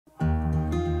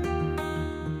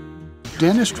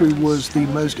dentistry was the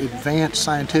most advanced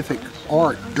scientific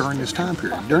art during this time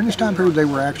period. During this time period, they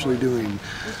were actually doing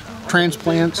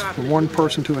transplants from one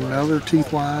person to another,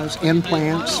 teeth-wise,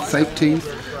 implants, fake teeth,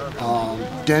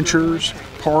 dentures,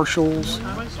 partials,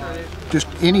 just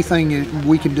anything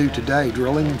we can do today,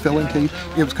 drilling and filling teeth,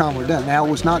 it was commonly done. Now, it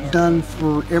was not done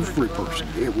for every person.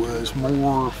 It was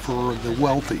more for the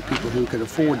wealthy, people who could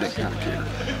afford that kind of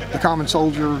care. The common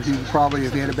soldier, who probably,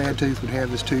 if he had a bad tooth, would have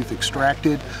his tooth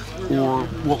extracted, or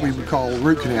what we would call a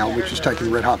root canal, which is taking a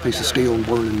red-hot piece of steel and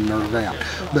burning the nerve out.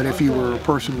 But if you were a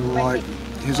person like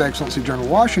His Excellency General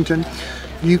Washington,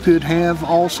 you could have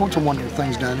all sorts of wonderful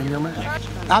things done in your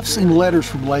mouth. I've seen letters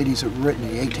from ladies that were written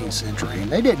in the 18th century,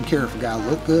 and they didn't care if a guy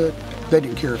looked good, they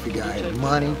didn't care if a guy had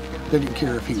money, they didn't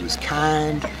care if he was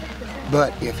kind,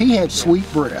 but if he had sweet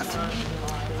breath,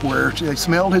 where they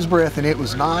smelled his breath and it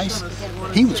was nice,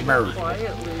 he was married.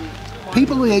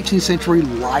 People in the 18th century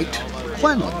liked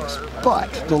cleanliness,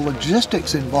 but the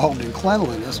logistics involved in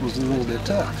cleanliness was a little bit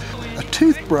tough. A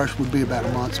toothbrush would be about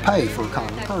a month's pay for a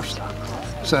common person.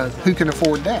 So who can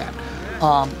afford that?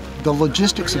 The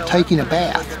logistics of taking a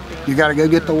bath. You got to go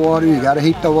get the water, you got to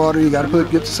heat the water, you got to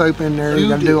get the soap in there, you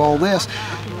got to do all this.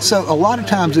 So a lot of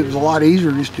times it was a lot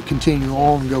easier just to continue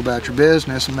on and go about your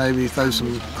business and maybe throw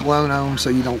some cologne on so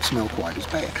you don't smell quite as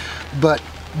bad. But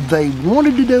they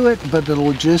wanted to do it, but the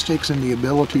logistics and the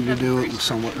ability to do it was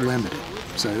somewhat limited.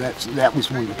 So that was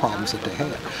one of the problems that they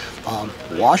had.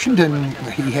 Washington,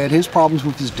 he had his problems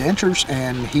with his dentures,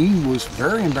 and he was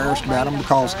very embarrassed about them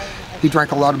because he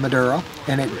drank a lot of Madeira,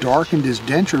 and it darkened his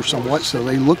dentures somewhat, so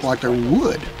they looked like they were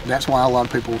wood. That's why a lot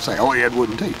of people say, oh, he had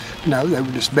wooden teeth. No, they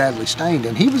were just badly stained,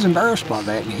 and he was embarrassed by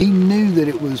that, and he knew that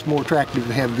it was more attractive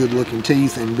to have good-looking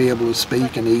teeth and be able to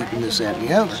speak and eat and this, that, and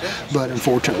the other. But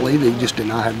unfortunately, they just did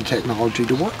not have the technology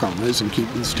to work on this and keep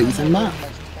his teeth in mind.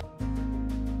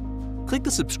 Click the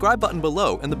subscribe button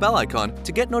below and the bell icon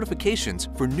to get notifications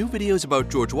for new videos about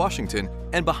George Washington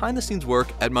and behind-the-scenes work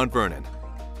at Mount Vernon.